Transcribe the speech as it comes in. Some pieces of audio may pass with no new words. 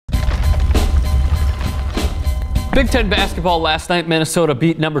Big Ten basketball last night. Minnesota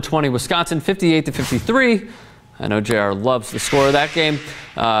beat number 20 Wisconsin 58-53. I know JR loves the score of that game.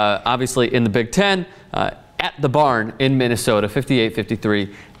 Obviously in the Big Ten, at the barn in Minnesota,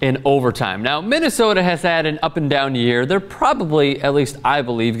 58-53 in overtime. Now, Minnesota has had an up and down year. They're probably, at least I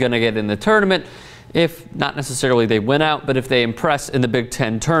believe, going to get in the tournament. If not necessarily they win out, but if they impress in the Big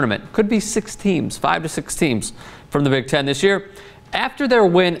Ten tournament. Could be 6 teams, 5 to 6 teams from the Big Ten this year. After their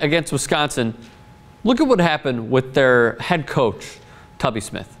win against Wisconsin, look at what happened with their head coach, Tubby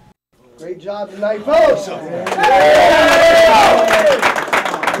Smith. Great job tonight, fellas.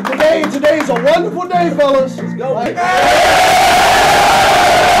 Today is a wonderful day, fellas. Let's go.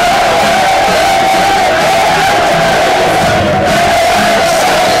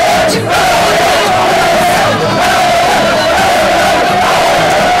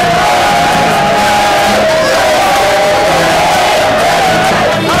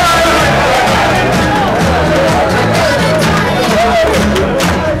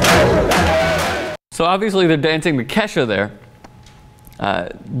 So obviously they're dancing to Kesha there.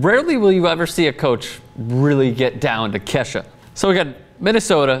 Rarely will you ever see a coach really get down to Kesha. So we got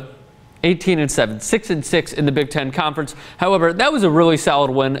Minnesota, 18-7, 6-6 in the Big Ten Conference. However, that was a really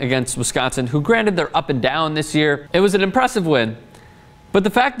solid win against Wisconsin, who granted they're up and down this year. It was an impressive win. But the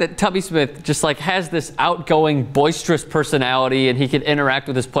fact that Tubby Smith just has this outgoing, boisterous personality and he can interact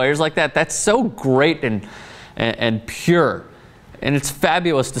with his players like that, that's so great and pure. And it's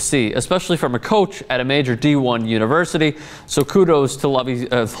fabulous to see, especially from a coach at a major D1 university. So kudos to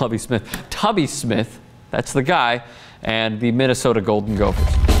Tubby Smith, that's the guy, and the Minnesota Golden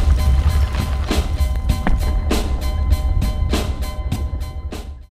Gophers.